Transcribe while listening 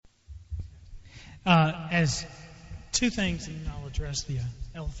As two things, and I'll address the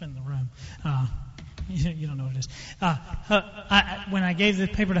elephant in the room. You don't know what it is. When I gave the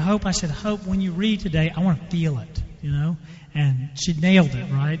paper to Hope, I said, Hope, when you read today, I want to feel it, And she nailed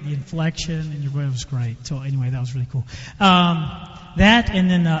it, right? The inflection, and your voice was great. So anyway, that was really cool. That, and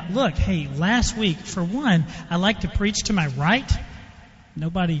then, look, hey, last week, for one, I like to preach to my right.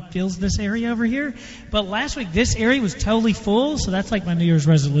 Nobody feels this area over here. But last week, this area was totally full, so that's like my New Year's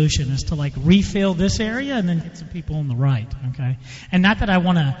resolution, is to refill this area and then get some people on the right, okay? And not that I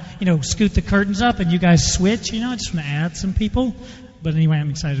want to, scoot the curtains up and you guys switch, I just want to add some people. But anyway, I'm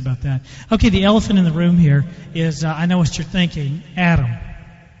excited about that. Okay, the elephant in the room here is, I know what you're thinking. Adam,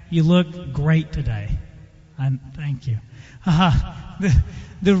 you look great today. Thank you.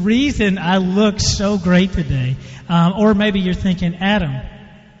 The reason I look so great today, or maybe you're thinking, Adam,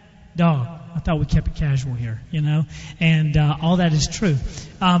 dog, I thought we kept it casual here, and all that is true.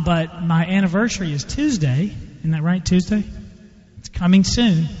 But my anniversary is Tuesday. Isn't that right, Tuesday? It's coming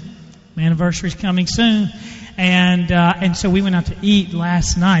soon. My anniversary is coming soon. And so we went out to eat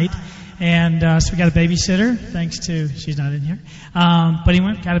last night. And so we got a babysitter, thanks to, she's not in here. But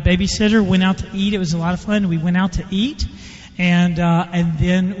anyway, got a babysitter, went out to eat. It was a lot of fun. We went out to eat. And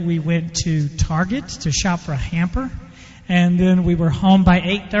then we went to Target to shop for a hamper. And then we were home by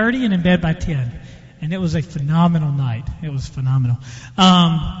 8:30 and in bed by 10. And it was a phenomenal night. It was phenomenal.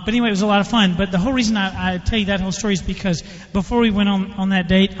 But anyway, it was a lot of fun. But the whole reason I tell you that whole story is because before we went on that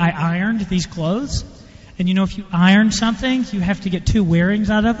date, I ironed these clothes. And if you iron something, you have to get 2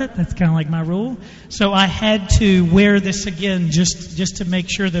 wearings out of it. That's kind of like my rule. So I had to wear this again just to make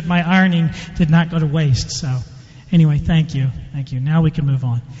sure that my ironing did not go to waste. So anyway, thank you. Thank you. Now we can move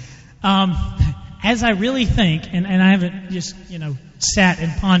on. As I really think, and I haven't just, sat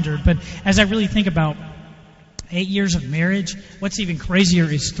and pondered, but as I really think about 8 years of marriage, what's even crazier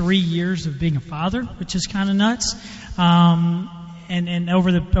is 3 years of being a father, which is kind of nuts. And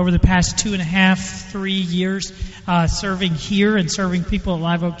over the past 2.5, 3 years serving here and serving people at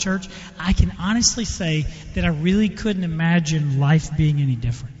Live Oak Church, I can honestly say that I really couldn't imagine life being any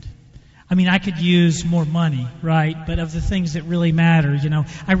different. I mean, I could use more money, right? But of the things that really matter,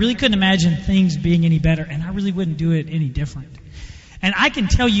 I really couldn't imagine things being any better, and I really wouldn't do it any different. And I can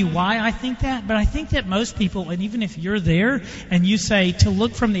tell you why I think that, but I think that most people, and even if you're there and you say, to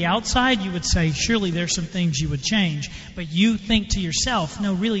look from the outside, you would say, surely there's some things you would change. But you think to yourself,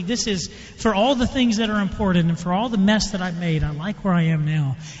 no, really, this is, for all the things that are important and for all the mess that I've made, I like where I am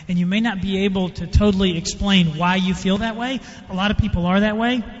now. And you may not be able to totally explain why you feel that way. A lot of people are that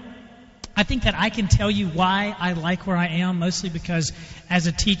way. I think that I can tell you why I like where I am, mostly because as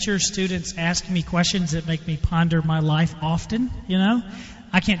a teacher, students ask me questions that make me ponder my life often,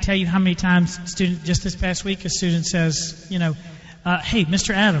 I can't tell you how many times, just this past week, a student says, hey,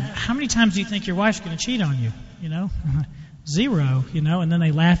 Mr. Adam, how many times do you think your wife's going to cheat on you? 0, and then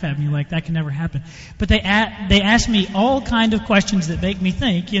they laugh at me like that can never happen. But they ask me all kind of questions that make me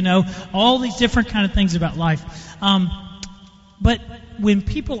think, all these different kind of things about life. But when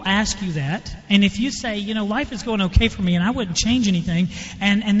people ask you that, and if you say, life is going okay for me and I wouldn't change anything,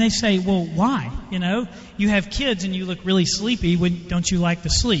 and they say, well, why? You have kids and you look really sleepy. Don't you like to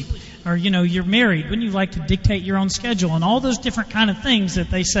sleep? Or, you're married. Wouldn't you like to dictate your own schedule? And all those different kind of things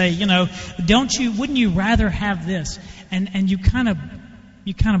that they say, wouldn't you rather have this? And you kind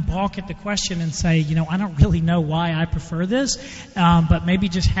of balk at the question and say, I don't really know why I prefer this, but maybe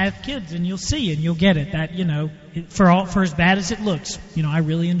just have kids and you'll see and you'll get it. That, for as bad as it looks, I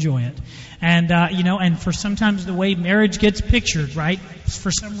really enjoy it. And, and for sometimes the way marriage gets pictured, right,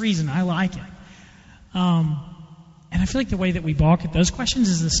 for some reason I like it. And I feel like the way that we balk at those questions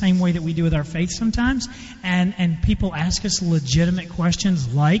is the same way that we do with our faith sometimes. And people ask us legitimate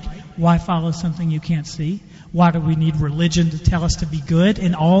questions like, why follow something you can't see? Why do we need religion to tell us to be good?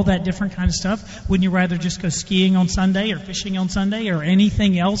 And all that different kind of stuff. Wouldn't you rather just go skiing on Sunday or fishing on Sunday or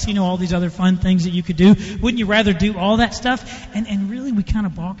anything else? All these other fun things that you could do. Wouldn't you rather do all that stuff? And really we kind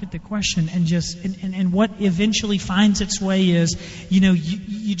of balk at the question and what eventually finds its way is,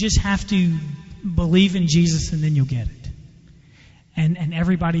 you just have to believe in Jesus and then you'll get it. And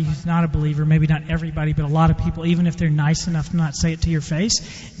everybody who's not a believer, maybe not everybody, but a lot of people, even if they're nice enough to not say it to your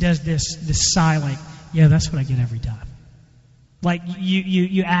face, does this sigh like, yeah, that's what I get every time. Like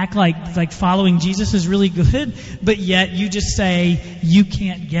you act like following Jesus is really good, but yet you just say you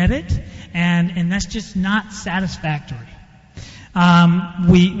can't get it, and that's just not satisfactory.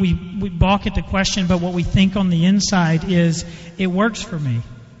 We balk at the question, but what we think on the inside is, it works for me.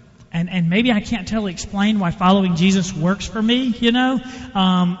 And maybe I can't totally explain why following Jesus works for me,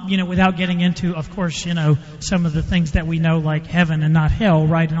 without getting into, of course, some of the things that we know, like heaven and not hell,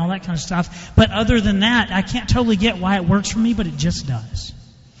 right, and all that kind of stuff. But other than that, I can't totally get why it works for me, but it just does.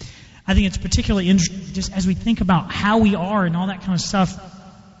 I think it's particularly interesting just as we think about how we are and all that kind of stuff.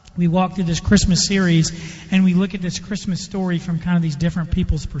 We walk through this Christmas series and we look at this Christmas story from kind of these different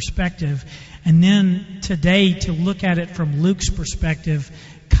people's perspective. And then today, to look at it from Luke's perspective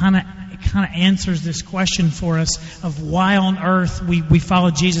kind of answers this question for us of why on earth we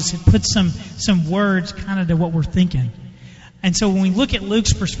follow Jesus. It puts some words kind of to what we're thinking. And so when we look at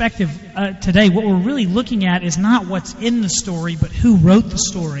Luke's perspective today, what we're really looking at is not what's in the story, but who wrote the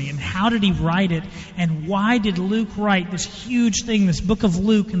story and how did he write it, and why did Luke write this huge thing, this book of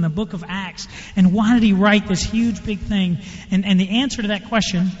Luke and the book of Acts, and why did he write this huge big thing? And the answer to that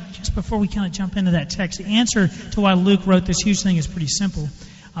question, just before we kind of jump into that text, the answer to why Luke wrote this huge thing is pretty simple.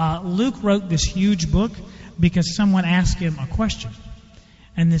 Luke wrote this huge book because someone asked him a question.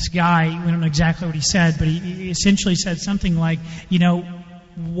 And this guy, we don't know exactly what he said, but he essentially said something like,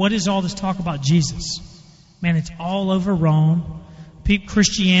 what is all this talk about Jesus? Man, it's all over Rome.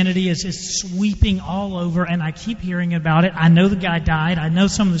 Christianity is sweeping all over, and I keep hearing about it. I know the guy died. I know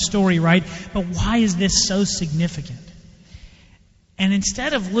some of the story, right? But why is this so significant? And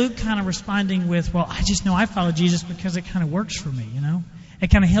instead of Luke kind of responding with, well, I just know I follow Jesus because it kind of works for me, It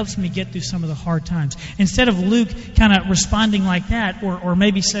kind of helps me get through some of the hard times. Instead of Luke kind of responding like that, or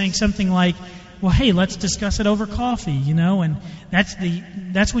maybe saying something like, well, hey, let's discuss it over coffee, and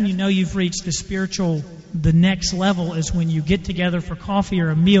that's when you've reached the next level is when you get together for coffee or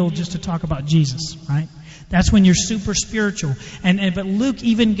a meal just to talk about Jesus, right? That's when you're super spiritual. But Luke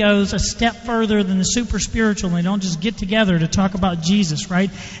even goes a step further than the super spiritual, and they don't just get together to talk about Jesus,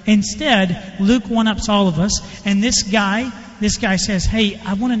 right? Instead, Luke one-ups all of us, and this guy says, hey,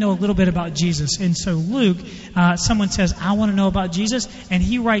 I want to know a little bit about Jesus. And so Luke, someone says, I want to know about Jesus, and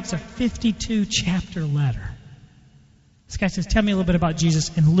he writes a 52-chapter letter. This guy says, tell me a little bit about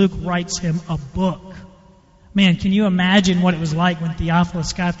Jesus, and Luke writes him a book. Man, can you imagine what it was like when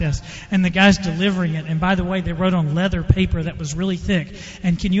Theophilus got this? And the guy's delivering it. And by the way, they wrote on leather paper that was really thick.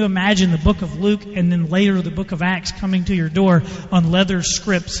 And can you imagine the book of Luke and then later the book of Acts coming to your door on leather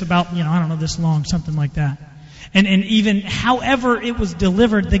scripts about, this long, something like that. And even however it was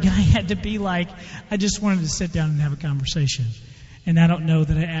delivered, the guy had to be like, I just wanted to sit down and have a conversation. And I don't know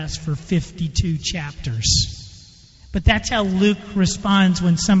that I asked for 52 chapters. But that's how Luke responds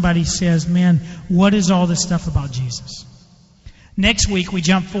when somebody says, man, what is all this stuff about Jesus? Next week, we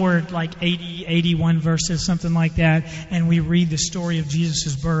jump forward like 80, 81 verses, something like that, and we read the story of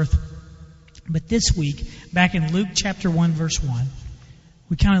Jesus' birth. But this week, back in Luke chapter 1, verse 1,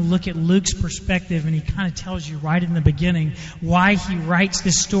 we kind of look at Luke's perspective, and he kind of tells you right in the beginning why he writes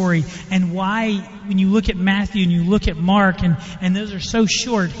this story, and why, when you look at Matthew and you look at Mark, and those are so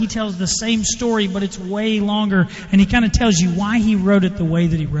short, he tells the same story, but it's way longer, and he kind of tells you why he wrote it the way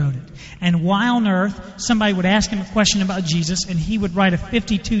that he wrote it. And why on earth somebody would ask him a question about Jesus, and he would write a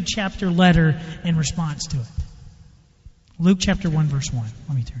 52-chapter letter in response to it. Luke chapter 1, verse 1.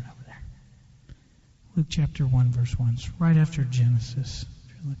 Let me turn over there. Luke chapter 1, verse 1. It's right after Genesis.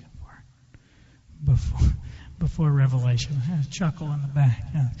 Looking for before Revelation. I had a chuckle in the back.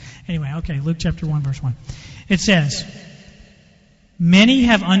 Yeah. Anyway, okay, Luke chapter 1, verse 1. It says, many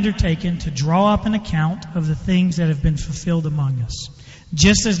have undertaken to draw up an account of the things that have been fulfilled among us,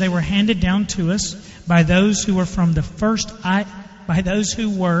 just as they were handed down to us by those who were from the first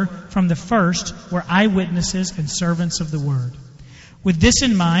were eyewitnesses and servants of the word. With this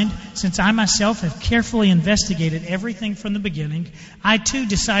in mind, since I myself have carefully investigated everything from the beginning, I too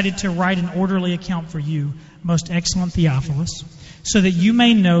decided to write an orderly account for you, most excellent Theophilus, so that you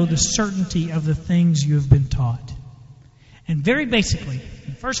may know the certainty of the things you have been taught. And very basically,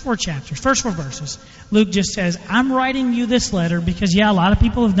 in the first four verses, Luke just says, I'm writing you this letter because, a lot of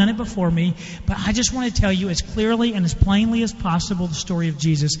people have done it before me, but I just want to tell you as clearly and as plainly as possible the story of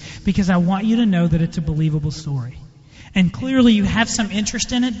Jesus, because I want you to know that it's a believable story. And clearly you have some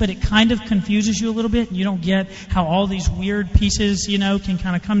interest in it, but it kind of confuses you a little bit. You don't get how all these weird pieces, can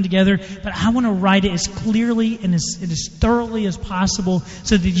kind of come together. But I want to write it as clearly and as thoroughly as possible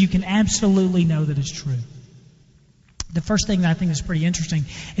so that you can absolutely know that it's true. The first thing that I think is pretty interesting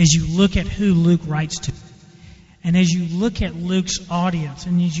is you look at who Luke writes to. And as you look at Luke's audience,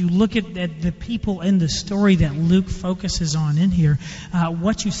 and as you look at the people in the story that Luke focuses on in here,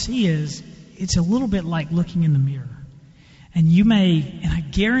 what you see is it's a little bit like looking in the mirror. And I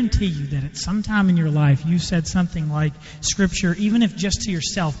guarantee you that at some time in your life you said something like, Scripture, even if just to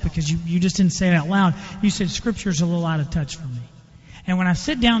yourself, because you just didn't say it out loud, you said, Scripture's a little out of touch for me. And when I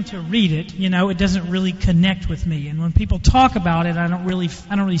sit down to read it, it doesn't really connect with me. And when people talk about it, I don't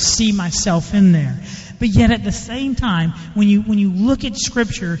really see myself in there. But yet at the same time, when you look at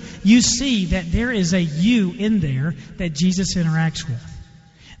Scripture, you see that there is a you in there that Jesus interacts with.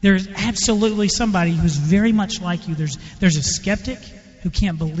 There's absolutely somebody who's very much like you. There's a skeptic who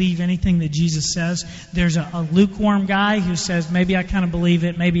can't believe anything that Jesus says. There's a lukewarm guy who says, maybe I kind of believe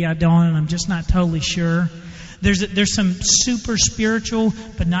it, maybe I don't, and I'm just not totally sure. There's some super spiritual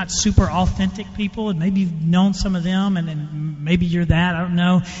but not super authentic people, and maybe you've known some of them, and maybe you're that, I don't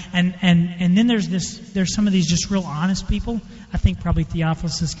know. And then there's some of these just real honest people. I think probably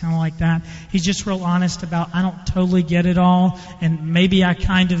Theophilus is kind of like that. He's just real honest about, I don't totally get it all, and maybe I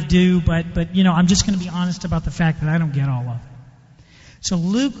kind of do, but I'm just going to be honest about the fact that I don't get all of it. So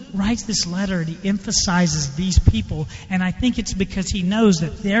Luke writes this letter and he emphasizes these people, and I think it's because he knows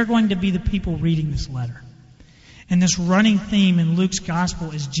that they're going to be the people reading this letter. And this running theme in Luke's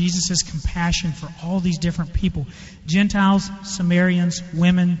gospel is Jesus' compassion for all these different people. Gentiles, Samaritans,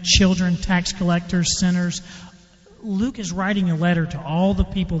 women, children, tax collectors, sinners. Luke is writing a letter to all the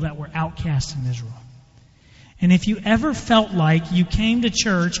people that were outcast in Israel. And if you ever felt like you came to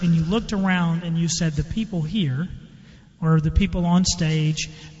church and you looked around and you said, the people here, or the people on stage,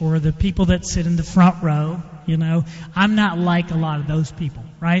 or the people that sit in the front row, I'm not like a lot of those people,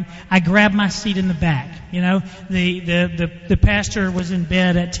 right? I grabbed my seat in the back, The pastor was in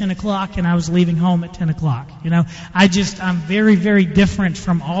bed at 10 o'clock and I was leaving home at 10 o'clock, I'm very, very different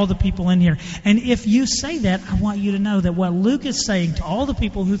from all the people in here. And if you say that, I want you to know that what Luke is saying to all the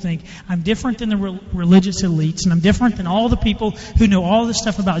people who think I'm different than the religious elites and I'm different than all the people who know all this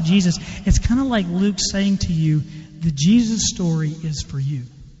stuff about Jesus, it's kind of like Luke saying to you, the Jesus story is for you.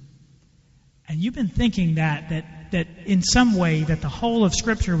 And you've been thinking that in some way that the whole of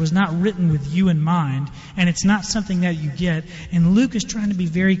Scripture was not written with you in mind, and it's not something that you get. And Luke is trying to be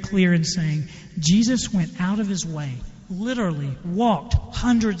very clear in saying, Jesus went out of his way, literally walked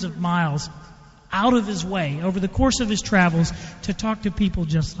hundreds of miles out of his way over the course of his travels to talk to people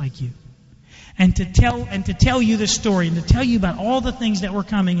just like you. And to tell you the story, and to tell you about all the things that were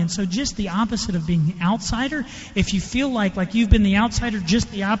coming. And so just the opposite of being the outsider, if you feel like you've been the outsider, just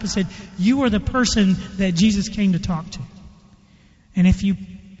the opposite, you are the person that Jesus came to talk to. And if you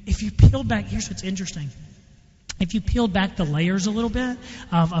peel back, here's what's interesting. If you peeled back the layers a little bit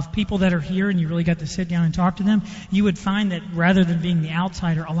of people that are here and you really got to sit down and talk to them, you would find that rather than being the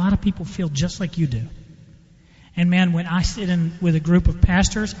outsider, a lot of people feel just like you do. And man, when I sit in with a group of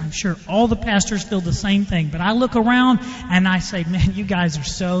pastors, I'm sure all the pastors feel the same thing. But I look around and I say, man, you guys are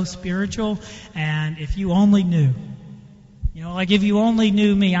so spiritual. And if you only knew. If you only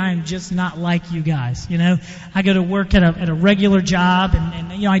knew me, I am just not like you guys. I go to work at a regular job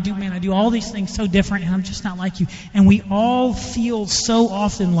and I do all these things so different and I'm just not like you. And we all feel so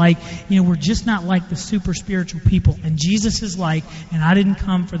often like, we're just not like the super spiritual people. And Jesus is like, and I didn't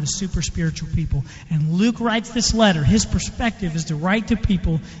come for the super spiritual people. And Luke writes this letter. His perspective is to write to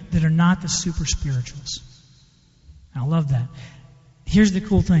people that are not the super spirituals. I love that. Here's the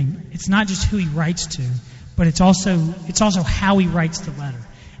cool thing. It's not just who he writes to, but it's also how he writes the letter.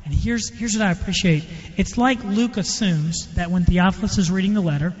 And here's what I appreciate. It's like Luke assumes that when Theophilus is reading the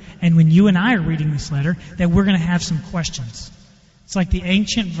letter, and when you and I are reading this letter, that we're going to have some questions. It's like the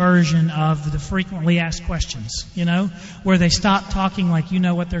ancient version of the frequently asked questions, where they stop talking like you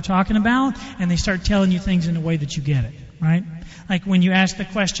know what they're talking about, and they start telling you things in a way that you get it, right? Like when you ask the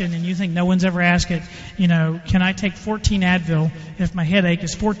question and you think no one's ever asked it, can I take 14 Advil if my headache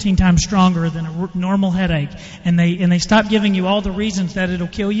is 14 times stronger than a normal headache? And they stop giving you all the reasons that it'll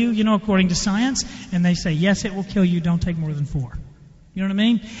kill you, according to science, and they say, yes, it will kill you, don't take more than 4. You know what I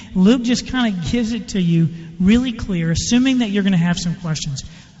mean? Luke just kind of gives it to you really clear, assuming that you're going to have some questions.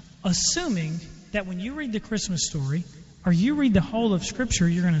 Assuming that when you read the Christmas story, or you read the whole of Scripture,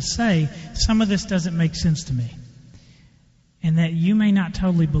 you're going to say, some of this doesn't make sense to me. And that you may not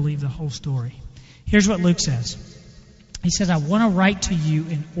totally believe the whole story. Here's what Luke says. He says, I want to write to you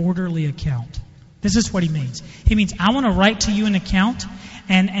an orderly account. This is what he means. He means, I want to write to you an account,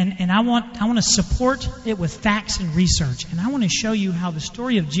 and I want to support it with facts and research. And I want to show you how the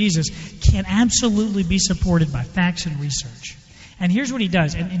story of Jesus can absolutely be supported by facts and research. And here's what he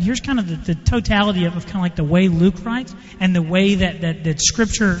does. And here's kind of the totality of kind of like the way Luke writes and the way that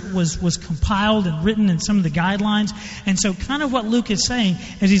Scripture was compiled and written and some of the guidelines. And so kind of what Luke is saying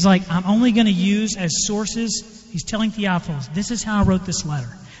is he's like, I'm only going to use as sources, he's telling Theophilus, this is how I wrote this letter.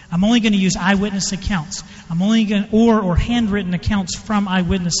 I'm only going to use eyewitness accounts. I'm only going to, or handwritten accounts from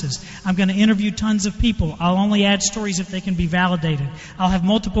eyewitnesses. I'm going to interview tons of people. I'll only add stories if they can be validated. I'll have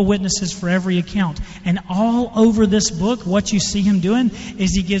multiple witnesses for every account. And all over this book, what you see him doing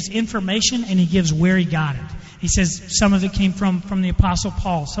is he gives information and he gives where he got it. He says some of it came from the Apostle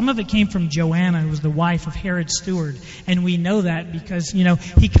Paul. Some of it came from Joanna, who was the wife of Herod's steward. And we know that because,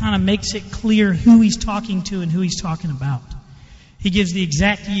 he kind of makes it clear who he's talking to and who he's talking about. He gives the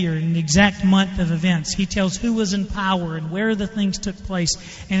exact year and the exact month of events. He tells who was in power and where the things took place.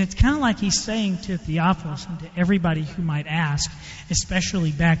 And it's kind of like he's saying to Theophilus and to everybody who might ask,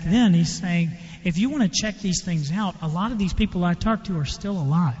 especially back then, he's saying, if you want to check these things out, a lot of these people I talked to are still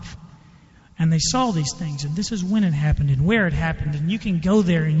alive. And they saw these things, and this is when it happened and where it happened, and you can go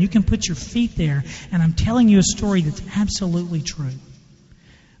there and you can put your feet there, and I'm telling you a story that's absolutely true.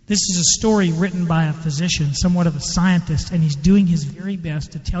 This is a story written by a physician, somewhat of a scientist, and he's doing his very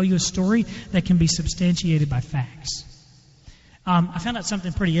best to tell you a story that can be substantiated by facts. I found out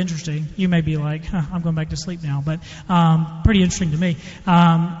something pretty interesting. You may be like, I'm going back to sleep now, but pretty interesting to me.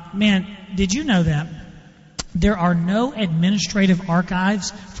 Man, did you know that there are no administrative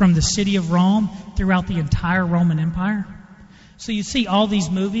archives from the city of Rome throughout the entire Roman Empire? So you see all these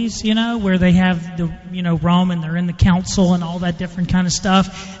movies, where they have the, Rome and they're in the council and all that different kind of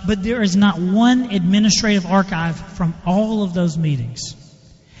stuff. But there is not one administrative archive from all of those meetings.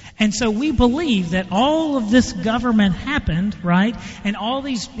 And so we believe that all of this government happened, right?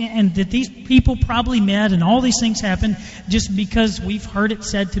 And that these people probably met and all these things happened just because we've heard it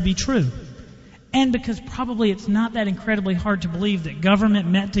said to be true. And because probably it's not that incredibly hard to believe that government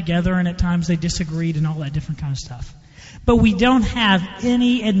met together and at times they disagreed and all that different kind of stuff. But we don't have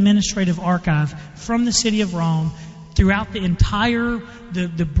any administrative archive from the city of Rome throughout the entire,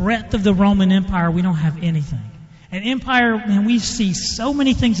 the breadth of the Roman Empire. We don't have anything. An empire, man, we see so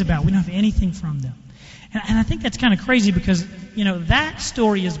many things about. We don't have anything from them. And I think that's kind of crazy because, that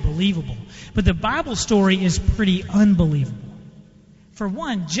story is believable. But the Bible story is pretty unbelievable. For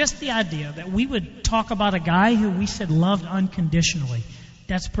one, just the idea that we would talk about a guy who we said loved unconditionally,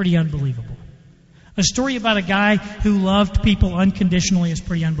 that's pretty unbelievable. A story about a guy who loved people unconditionally is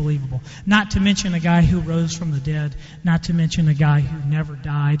pretty unbelievable. Not to mention a guy who rose from the dead. Not to mention a guy who never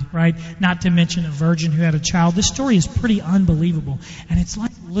died, right? Not to mention a virgin who had a child. This story is pretty unbelievable. And it's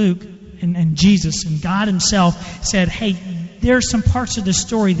like Luke and Jesus and God himself said, hey, there are some parts of this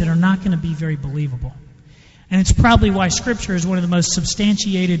story that are not going to be very believable. And it's probably why Scripture is one of the most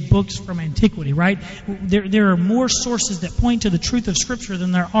substantiated books from antiquity, right? There are more sources that point to the truth of Scripture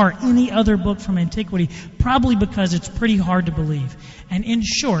than there are any other book from antiquity, probably because it's pretty hard to believe. And in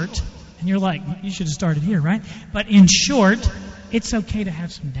short, and you're like, you should have started here, right? But in short, it's okay to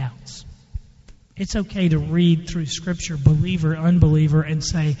have some doubts. It's okay to read through Scripture, believer, unbeliever, and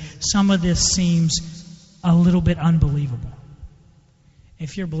say, some of this seems a little bit unbelievable.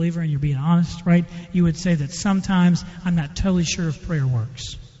 If you're a believer and you're being honest, right, you would say that sometimes I'm not totally sure if prayer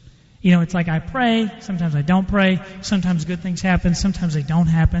works. It's like I pray, sometimes I don't pray, sometimes good things happen, sometimes they don't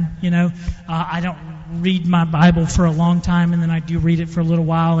happen, I don't read my Bible for a long time and then I do read it for a little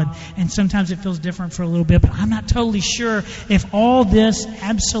while and sometimes it feels different for a little bit, but I'm not totally sure if all this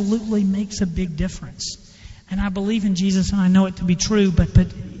absolutely makes a big difference. And I believe in Jesus and I know it to be true, but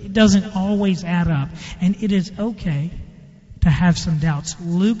it doesn't always add up. And it is okay to have some doubts.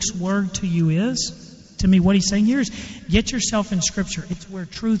 Luke's word to you is, to me, what he's saying here is, get yourself in Scripture. It's where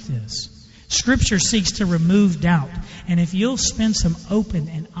truth is. Scripture seeks to remove doubt. And if you'll spend some open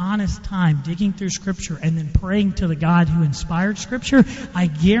and honest time digging through Scripture and then praying to the God who inspired Scripture, I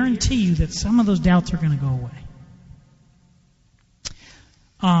guarantee you that some of those doubts are going to go away.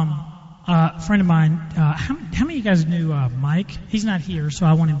 A friend of mine, how many of you guys knew Mike? He's not here, so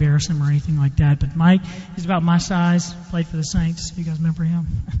I won't embarrass him or anything like that. But Mike, he's about my size, played for the Saints. You guys remember him?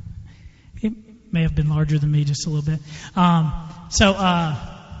 He may have been larger than me just a little bit.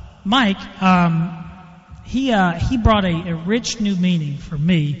 Mike, he brought a rich new meaning for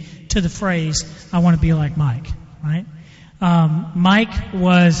me to the phrase, I want to be like Mike, right? Mike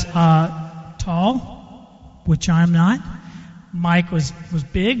was tall, which I'm not. Mike was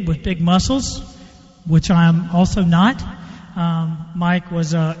big with big muscles, which I am also not. Mike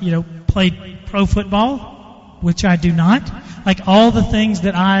was, played pro football, which I do not. Like all the things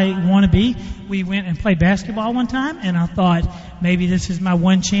that I want to be. We went and played basketball one time, and I thought maybe this is my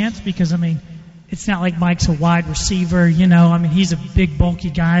one chance because, it's not like Mike's a wide receiver, he's a big bulky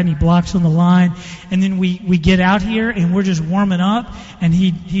guy and he blocks on the line. And then we get out here and we're just warming up and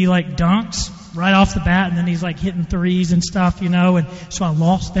he like dunks right off the bat and then he's like hitting threes and stuff, and so I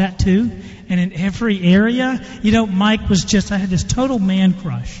lost that too. And in every area, Mike was I had this total man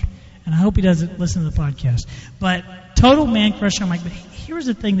crush. and I hope he doesn't listen to the podcast. But total man crusher on Mike. But here's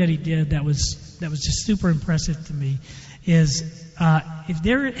the thing that he did that was just super impressive to me is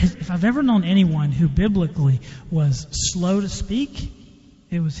if I've ever known anyone who biblically was slow to speak,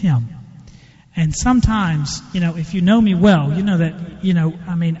 it was him. And sometimes, if you know me well, you know that,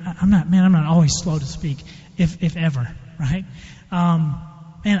 I'm not always slow to speak, if ever, right?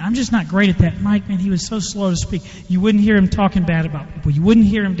 Man, I'm just not great at that. Mike, man, he was so slow to speak. You wouldn't hear him talking bad about people. You wouldn't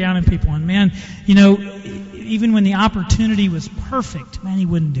hear him downing people. And man, even when the opportunity was perfect, man, he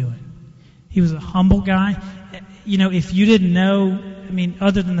wouldn't do it. He was a humble guy. If you didn't know,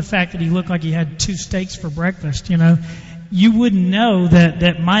 other than the fact that he looked like he had 2 steaks for breakfast, you wouldn't know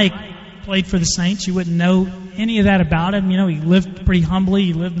that Mike played for the Saints. You wouldn't know any of that about him. He lived pretty humbly.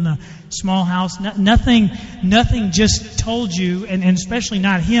 He lived in a small house. Nothing just told you, and especially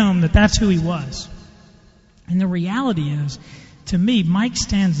not him, that that's who he was. And the reality is, to me, Mike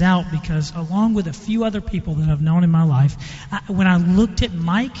stands out because along with a few other people that I've known in my life, when I looked at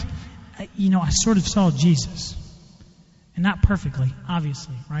Mike, I sort of saw Jesus. And not perfectly,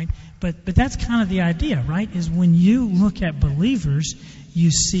 obviously, right? But that's kind of the idea, right? Is when you look at believers,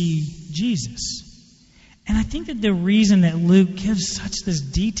 you see Jesus. And I think that the reason that Luke gives such this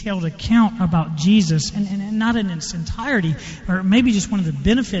detailed account about Jesus, and not in its entirety, or maybe just one of the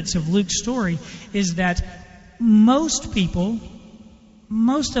benefits of Luke's story, is that most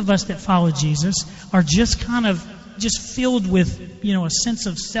of us that follow Jesus are just filled with, a sense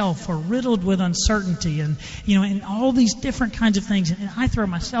of self, or riddled with uncertainty, and all these different kinds of things. And I throw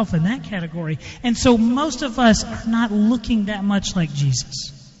myself in that category. And so most of us are not looking that much like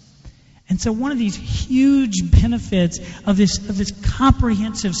Jesus. And so one of these huge benefits of this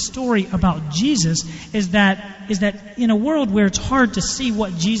comprehensive story about Jesus is that in a world where it's hard to see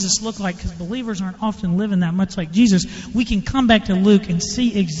what Jesus looked like, because believers aren't often living that much like Jesus, we can come back to Luke and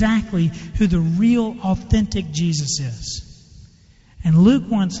see exactly who the real, authentic Jesus is. And Luke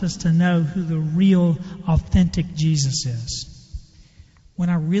wants us to know who the real, authentic Jesus is. When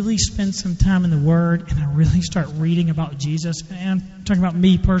I really spend some time in the Word and I really start reading about Jesus, and I'm talking about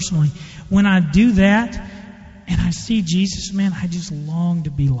me personally, when I do that and I see Jesus, man, I just long to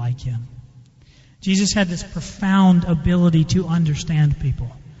be like Him. Jesus had this profound ability to understand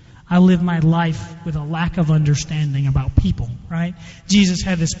people. I live my life with a lack of understanding about people, right? Jesus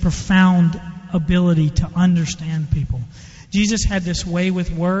had this profound ability to understand people. Jesus had this way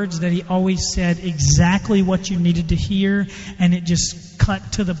with words that He always said exactly what you needed to hear, and it just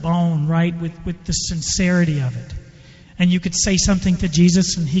cut to the bone, right, with the sincerity of it. And you could say something to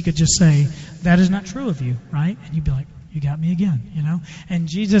Jesus, and He could just say, "That is not true of you," right? And you'd be like, "You got me again," And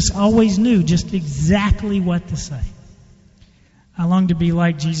Jesus always knew just exactly what to say. I long to be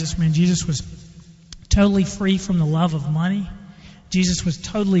like Jesus, man. Jesus was totally free from the love of money. Jesus was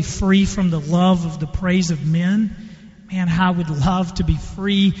totally free from the love of the praise of men. Man, I would love to be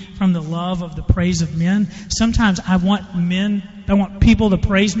free from the love of the praise of men. Sometimes I want people to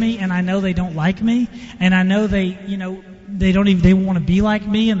praise me, and I know they don't like me, and I know they want to be like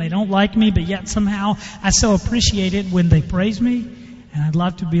me, and they don't like me, but yet somehow I so appreciate it when they praise me, and I'd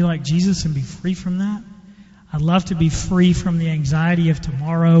love to be like Jesus and be free from that. I'd love to be free from the anxiety of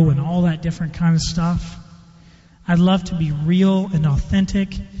tomorrow and all that different kind of stuff. I'd love to be real and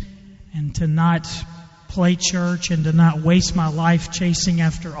authentic, and to not play church, and to not waste my life chasing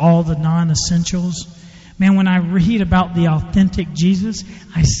after all the non-essentials. Man, when I read about the authentic Jesus,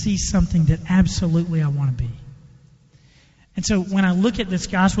 I see something that absolutely I want to be. And so when I look at this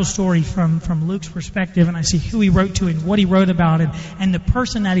gospel story from Luke's perspective, and I see who he wrote to and what he wrote about, and the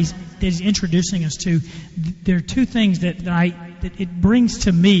person that he's introducing us to, there are two things that it brings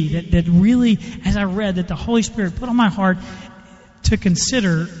to me that really, as I read, that the Holy Spirit put on my heart to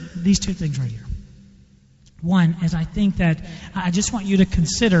consider these two things right here. One, as I think that I just want you to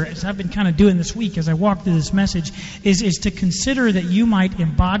consider, as I've been kind of doing this week as I walk through this message, is to consider that you might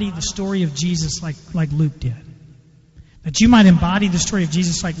embody the story of Jesus like Luke did. That you might embody the story of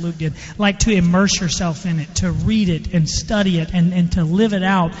Jesus like Luke did. Like to immerse yourself in it, to read it and study it and to live it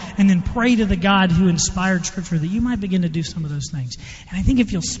out, and then pray to the God who inspired Scripture that you might begin to do some of those things. And I think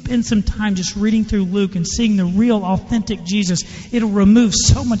if you'll spend some time just reading through Luke and seeing the real, authentic Jesus, it'll remove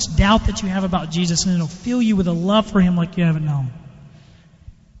so much doubt that you have about Jesus, and it'll fill you with a love for Him like you haven't known.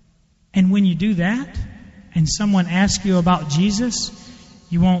 And when you do that, and someone asks you about Jesus,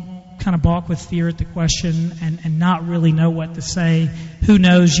 you won't kind of balk with fear at the question and not really know what to say. Who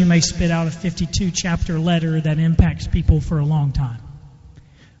knows, you may spit out a 52-chapter letter that impacts people for a long time.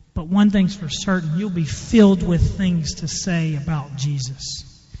 But one thing's for certain, you'll be filled with things to say about Jesus.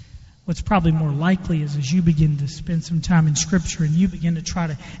 What's probably more likely is as you begin to spend some time in Scripture and you begin to try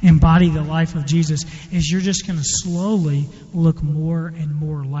to embody the life of Jesus, is you're just going to slowly look more and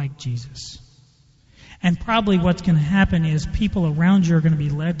more like Jesus. And probably what's going to happen is people around you are going to be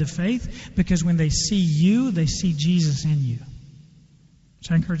led to faith because when they see you, they see Jesus in you.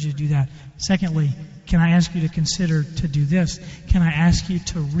 So I encourage you to do that. Secondly, can I ask you to consider to do this? Can I ask you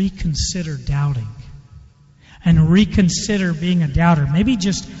to reconsider doubting? And reconsider being a doubter. Maybe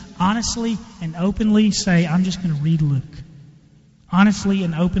just honestly and openly say, I'm just going to read Luke. Honestly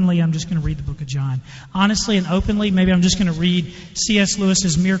and openly, I'm just going to read the book of John. Honestly and openly, maybe I'm just going to read C.S.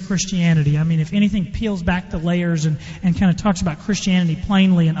 Lewis's Mere Christianity. I mean, if anything peels back the layers and kind of talks about Christianity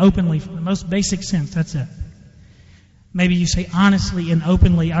plainly and openly from the most basic sense, that's it. Maybe you say honestly and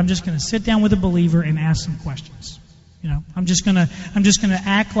openly, I'm just going to sit down with a believer and ask some questions. You know, I'm just going to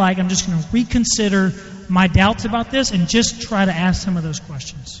act like I'm just going to reconsider my doubts about this and just try to ask some of those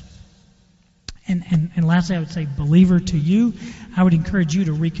questions. And lastly, I would say, believer, to you, I would encourage you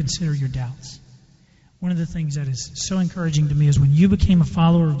to reconsider your doubts. One of the things that is so encouraging to me is when you became a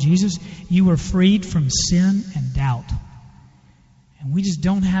follower of Jesus, you were freed from sin and doubt. And we just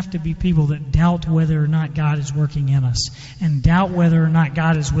don't have to be people that doubt whether or not God is working in us, and doubt whether or not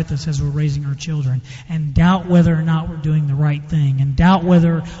God is with us as we're raising our children, and doubt whether or not we're doing the right thing, and doubt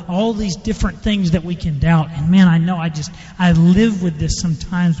whether all these different things that we can doubt. And man, I know I live with this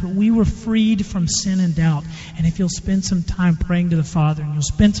sometimes, but we were freed from sin and doubt. And if you'll spend some time praying to the Father, and you'll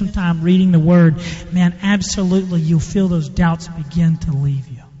spend some time reading the Word, man, absolutely you'll feel those doubts begin to leave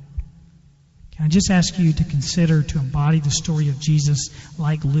you. I just ask you to consider to embody the story of Jesus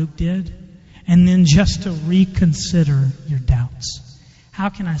like Luke did, and then just to reconsider your doubts. How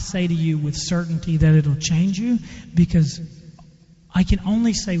can I say to you with certainty that it'll change you? Because I can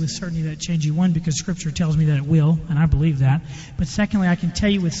only say with certainty that it'll change you. One, because Scripture tells me that it will, and I believe that. But secondly, I can tell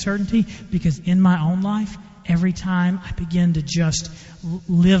you with certainty because in my own life, every time I begin to just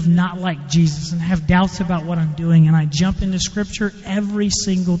live not like Jesus and have doubts about what I'm doing, and I jump into Scripture, every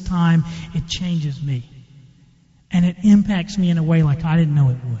single time it changes me. And it impacts me in a way like I didn't know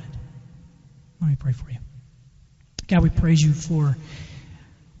it would. Let me pray for you. God, we praise you for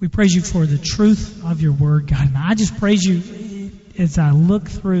the truth of your word, God. And I just praise you as I look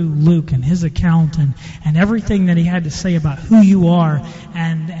through Luke and his account and everything that he had to say about who you are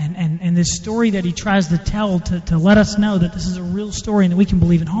and this story that he tries to tell to let us know that this is a real story and that we can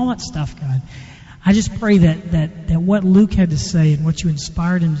believe in all that stuff, God. I just pray that what Luke had to say and what you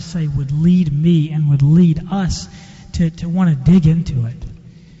inspired him to say would lead me and would lead us to want to dig into it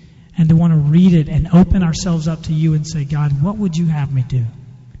and to want to read it and open ourselves up to you and say, God, what would you have me do?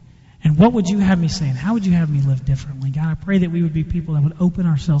 And what would you have me say? And how would you have me live differently? God, I pray that we would be people that would open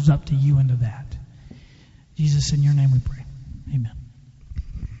ourselves up to you into that. Jesus, in your name we pray. Amen.